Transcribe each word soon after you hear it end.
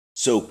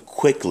So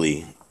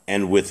quickly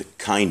and with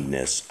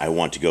kindness, I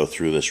want to go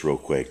through this real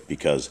quick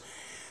because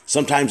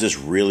sometimes it's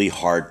really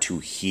hard to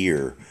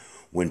hear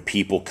when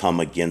people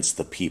come against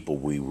the people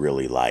we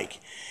really like.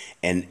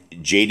 And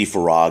JD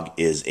Farag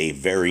is a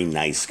very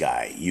nice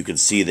guy. You can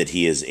see that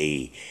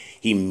he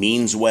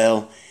means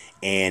well,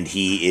 and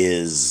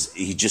he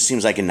just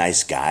seems like a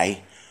nice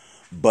guy.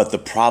 But the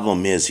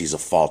problem is he's a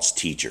false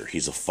teacher.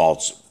 He's a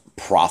false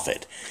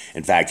prophet.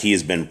 In fact, he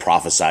has been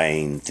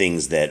prophesying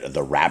things that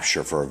the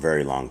rapture for a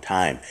very long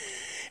time.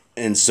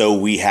 And so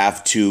we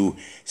have to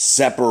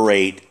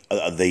separate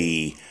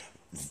the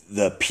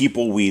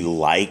people we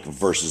like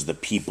versus the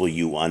people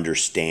you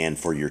understand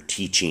for your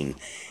teaching.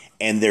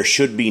 And there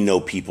should be no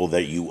people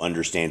that you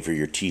understand for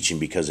your teaching,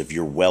 because if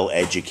you're well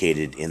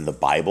educated in the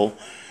Bible,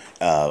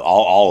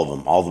 all of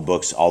them, all the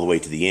books, all the way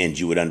to the end,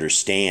 you would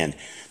understand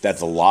that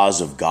the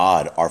laws of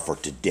God are for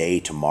today,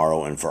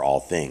 tomorrow, and for all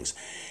things.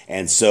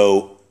 And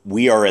so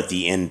we are at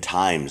the end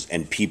times,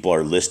 and people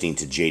are listening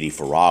to JD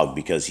Farag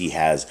because he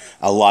has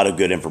a lot of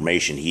good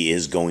information. He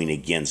is going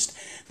against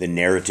the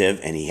narrative,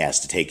 and he has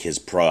to take his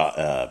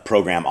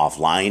program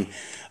offline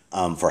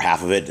for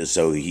half of it.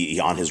 So he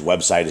on his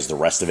website is the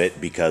rest of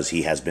it, because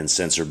he has been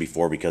censored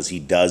before, because he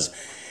does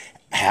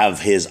have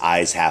his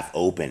eyes half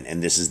open.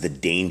 And this is the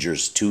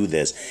dangers to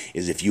this,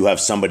 is if you have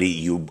somebody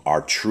you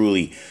are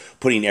truly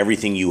putting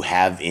everything you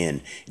have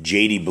in.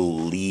 JD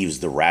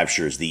believes the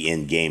rapture is the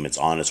end game. It's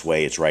on its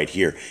way. It's right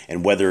here.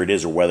 And whether it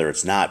is or whether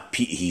it's not,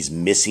 he's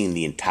missing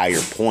the entire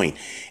point,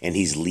 and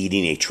he's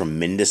leading a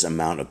tremendous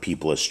amount of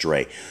people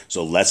astray.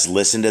 So let's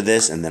listen to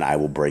this, and then I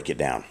will break it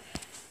down.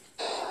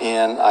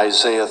 In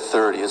Isaiah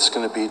 30, it's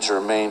going to be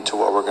germane to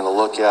what we're going to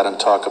look at and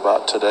talk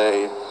about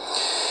today.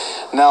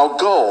 Now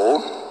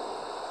go,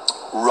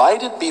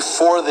 write it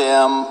before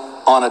them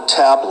on a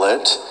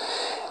tablet,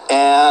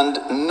 and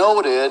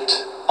note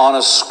it on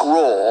a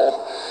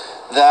scroll,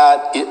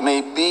 that it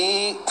may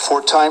be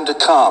for time to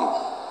come,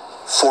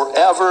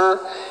 forever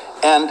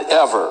and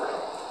ever.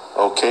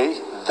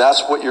 Okay,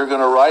 that's what you're going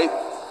to write?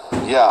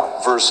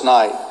 Yeah, verse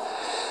 9.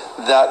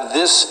 That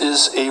this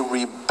is a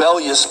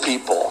rebellious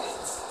people,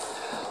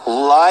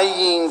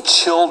 lying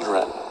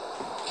children,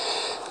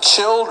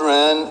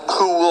 children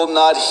who will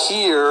not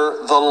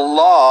hear the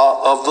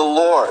law of the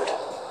Lord,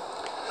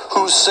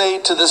 who say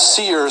to the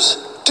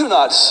seers, do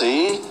not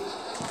see,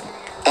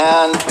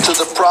 and to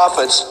the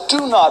prophets,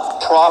 do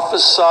not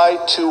prophesy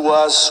to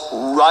us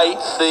right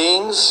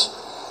things.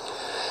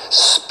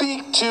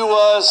 Speak to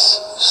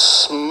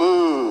us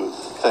smooth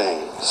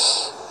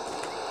things.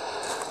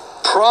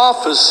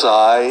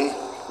 Prophesy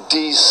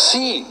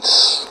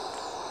deceits.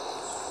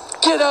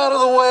 Get out of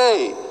the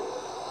way.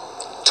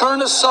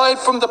 Turn aside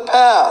from the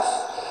path.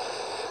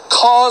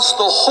 Cause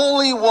the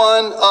Holy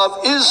One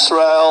of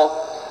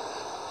Israel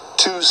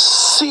to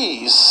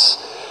cease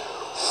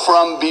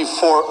from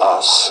before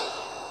us.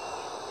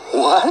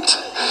 What?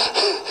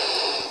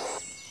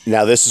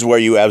 Now, this is where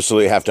you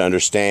absolutely have to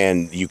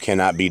understand you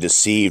cannot be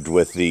deceived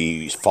with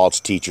the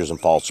false teachers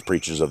and false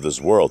preachers of this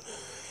world.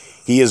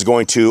 He is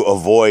going to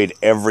avoid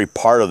every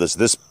part of this.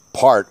 This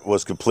part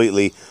was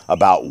completely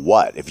about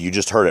what? If you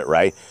just heard it,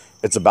 right?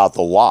 It's about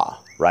the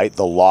law, right?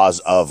 The laws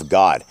of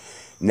God.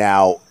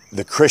 Now,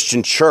 the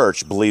Christian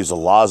church believes the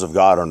laws of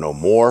God are no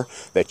more,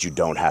 that you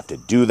don't have to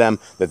do them,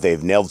 that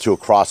they've nailed to a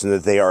cross, and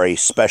that they are a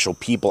special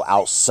people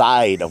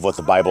outside of what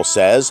the Bible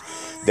says,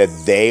 that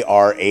they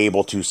are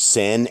able to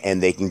sin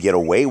and they can get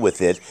away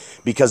with it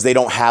because they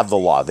don't have the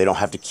law. They don't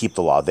have to keep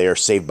the law. They are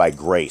saved by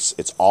grace.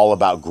 It's all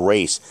about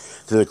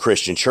grace to the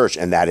Christian church,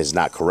 and that is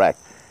not correct.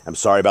 I'm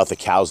sorry about the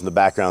cows in the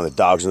background, the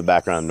dogs in the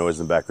background, the noise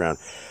in the background.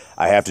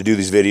 I have to do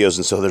these videos,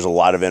 and so there's a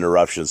lot of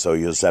interruptions, so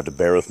you'll just have to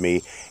bear with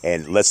me,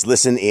 and let's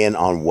listen in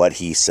on what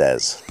he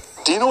says.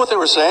 Do you know what they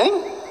were saying?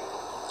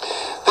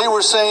 They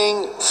were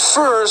saying,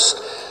 first,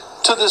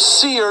 to the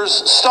seers,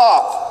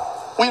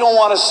 stop. We don't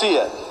want to see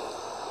it.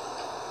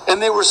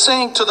 And they were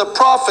saying to the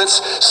prophets,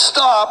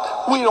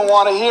 stop. We don't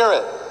want to hear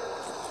it.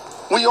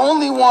 We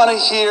only want to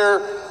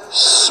hear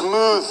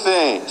smooth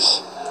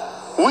things.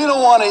 We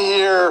don't want to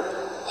hear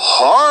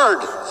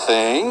hard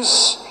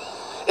things.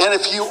 And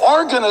if you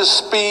are going to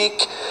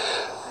speak,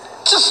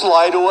 just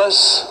lie to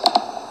us.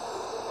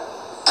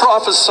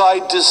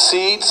 Prophesy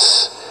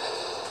deceits.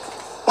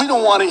 We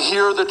don't want to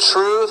hear the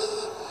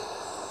truth.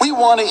 We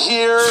want to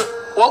hear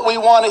what we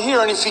want to hear.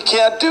 And if you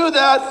can't do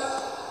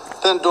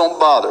that, then don't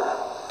bother.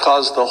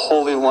 Cause the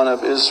Holy One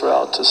of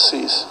Israel to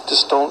cease.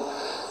 Just don't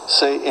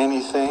say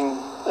anything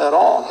at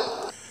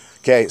all.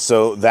 Okay,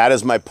 so that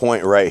is my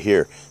point right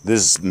here.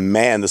 This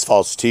man, this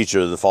false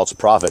teacher, the false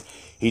prophet,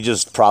 he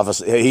just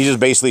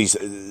basically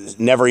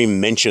never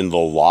even mentioned the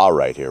law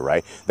right here,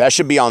 right? That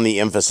should be on the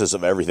emphasis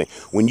of everything.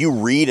 When you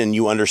read and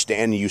you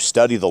understand and you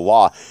study the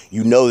law,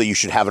 you know that you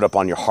should have it up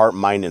on your heart,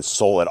 mind, and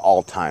soul at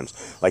all times.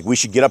 Like, we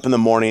should get up in the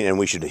morning and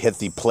we should hit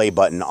the play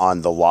button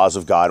on the laws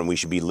of God, and we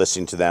should be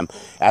listening to them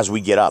as we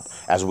get up,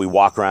 as we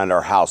walk around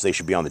our house. They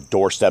should be on the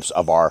doorsteps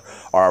of our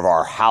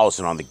house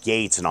and on the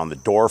gates and on the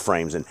door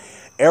frames, and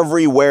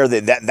everywhere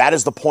that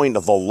is the point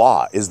of the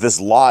law, is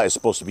this law is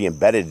supposed to be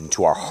embedded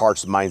into our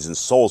hearts, minds, and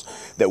souls,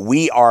 that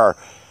we are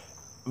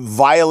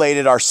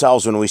violated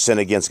ourselves when we sin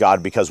against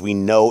God, because we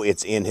know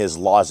it's in his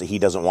laws that he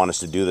doesn't want us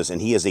to do this.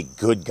 And he is a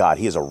good God.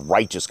 He is a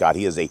righteous God.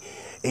 He is a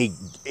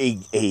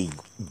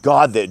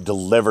God that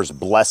delivers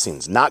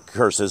blessings, not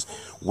curses,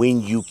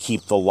 when you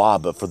keep the law.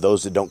 But for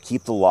those that don't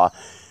keep the law,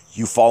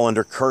 you fall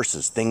under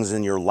curses. Things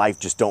in your life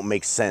just don't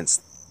make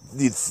sense.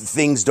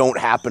 Things don't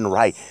happen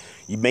right.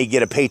 You may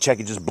get a paycheck,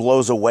 it just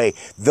blows away.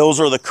 Those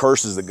are the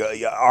curses.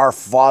 Our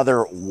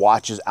Father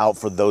watches out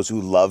for those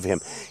who love him.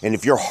 And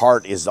if your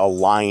heart is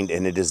aligned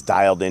and it is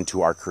dialed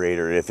into our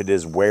Creator, if it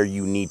is where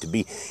you need to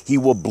be, he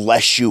will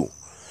bless you.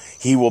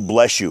 He will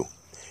bless you.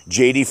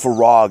 J.D.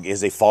 Farag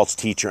is a false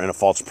teacher and a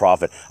false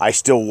prophet. I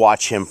still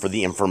watch him for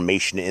the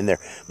information in there.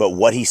 But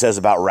what he says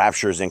about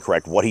rapture is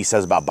incorrect. What he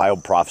says about Bible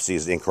prophecy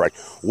is incorrect.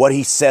 What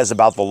he says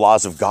about the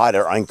laws of God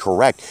are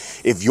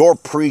incorrect. If your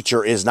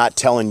preacher is not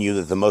telling you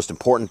that the most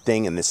important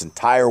thing in this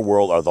entire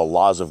world are the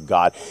laws of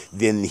God,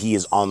 then he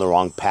is on the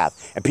wrong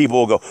path. And people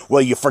will go,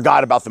 well, you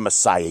forgot about the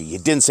Messiah. You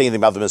didn't say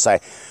anything about the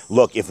Messiah.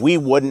 Look, if we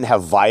wouldn't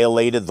have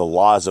violated the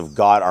laws of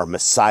God, our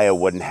Messiah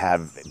wouldn't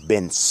have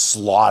been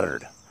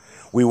slaughtered.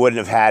 We wouldn't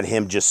have had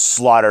him just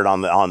slaughtered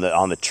on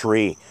the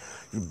tree,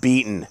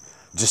 beaten,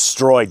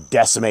 destroyed,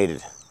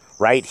 decimated,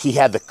 right? He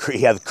had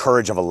the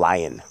courage of a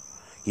lion.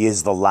 He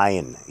is the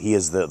lion. He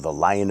is the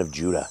Lion of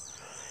Judah.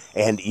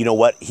 And you know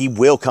what? He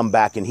will come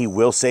back and he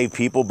will save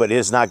people, but it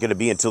is not going to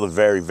be until the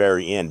very,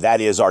 very end. That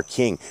is our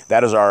king.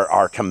 That is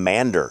our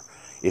commander,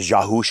 is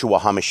Yahushua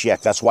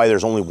HaMashiach. That's why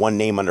there's only one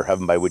name under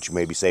heaven by which you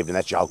may be saved, and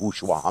that's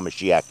Yahushua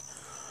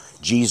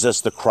HaMashiach.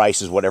 Jesus the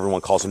Christ is what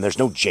everyone calls him. There's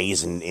no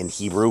J's in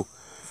Hebrew.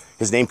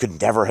 His name could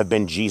never have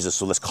been Jesus.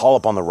 So let's call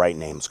upon the right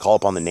name. Let's call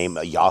upon the name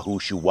of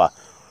Yahushua.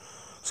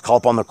 Let's call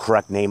upon the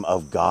correct name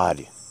of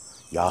God.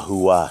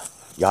 Yahuwah.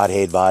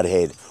 Yadhed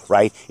Vadhed.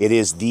 Right? It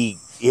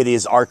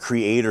is our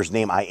Creator's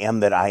name. I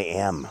am that I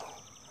am.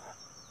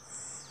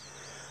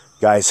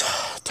 Guys,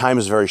 time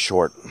is very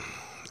short.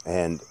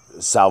 And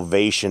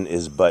salvation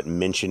is but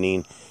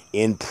mentioning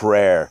in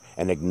prayer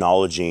and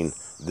acknowledging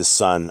the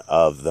Son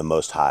of the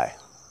Most High.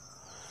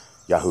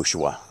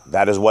 Yahushua.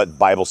 That is what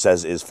Bible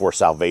says is for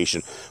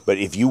salvation. But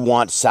if you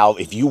want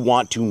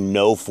to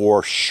know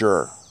for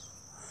sure,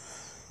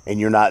 and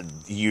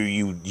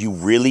you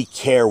really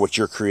care what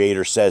your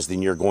Creator says,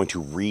 then you're going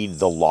to read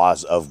the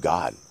laws of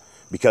God.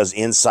 Because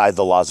inside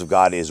the laws of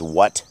God is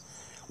what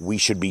we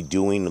should be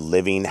doing,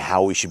 living,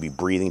 how we should be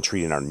breathing,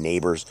 treating our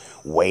neighbors,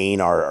 weighing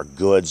our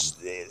goods,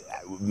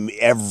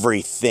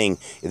 everything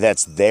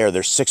that's there.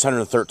 There's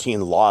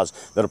 613 laws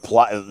that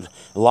apply.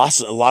 A lot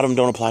of them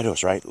don't apply to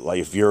us, right? Like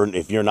if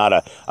you're not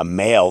a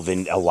male,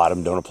 then a lot of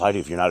them don't apply to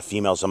you. If you're not a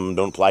female, some of them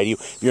don't apply to you.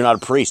 If you're not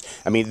a priest,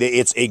 I mean,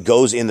 it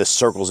goes in the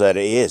circles that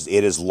it is.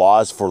 It is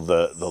laws for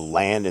the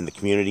land and the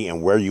community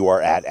and where you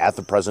are at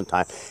the present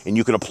time, and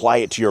you can apply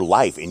it to your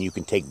life, and you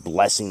can take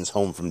blessings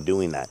home from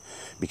doing that,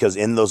 because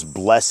in those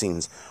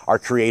blessings, our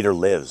Creator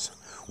lives.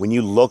 When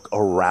you look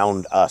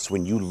around us,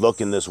 when you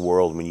look in this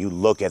world, when you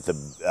look at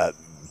the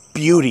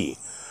beauty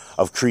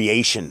of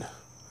creation,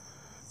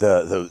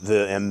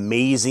 the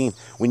amazing,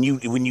 when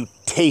you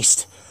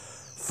taste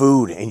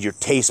food and your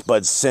taste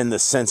buds send the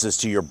senses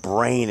to your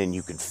brain, and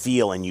you can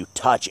feel and you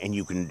touch and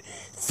you can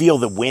feel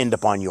the wind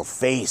upon your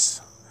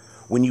face.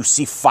 When you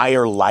see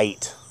fire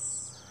light,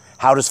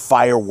 how does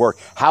fire work?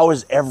 How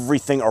is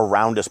everything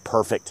around us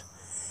perfect?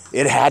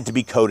 It had to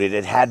be coded.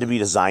 It had to be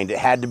designed. It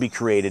had to be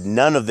created.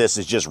 None of this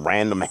is just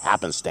random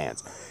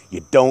happenstance.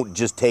 You don't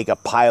just take a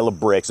pile of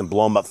bricks and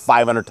blow them up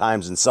 500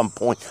 times and some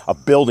point a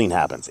building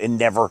happens. It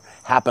never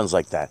happens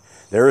like that.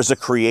 There is a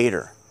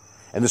Creator.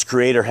 And this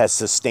Creator has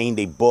sustained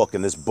a book,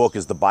 and this book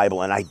is the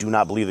Bible. And I do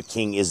not believe the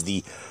King is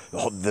the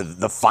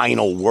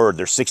final word.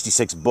 There's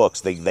 66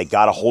 books. They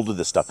got a hold of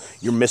this stuff.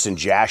 You're missing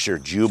Jasher,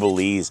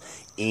 Jubilees,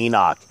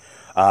 Enoch.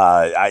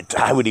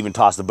 I would even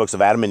toss the books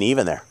of Adam and Eve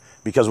in there.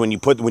 Because when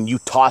you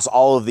toss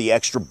all of the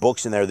extra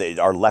books in there that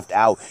are left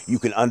out, you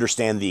can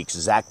understand the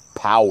exact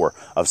power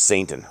of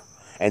Satan.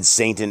 And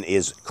Satan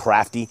is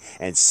crafty,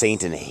 and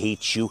Satan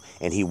hates you,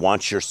 and he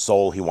wants your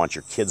soul, he wants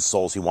your kids'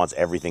 souls, he wants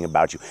everything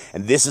about you.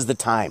 And this is the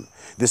time.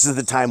 This is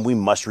the time we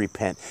must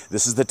repent.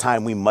 This is the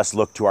time we must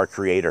look to our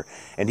Creator.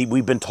 And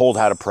we've been told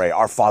how to pray.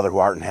 Our Father who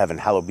art in heaven,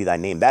 hallowed be thy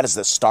name. That is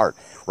the start,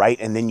 right?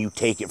 And then you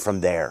take it from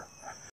there.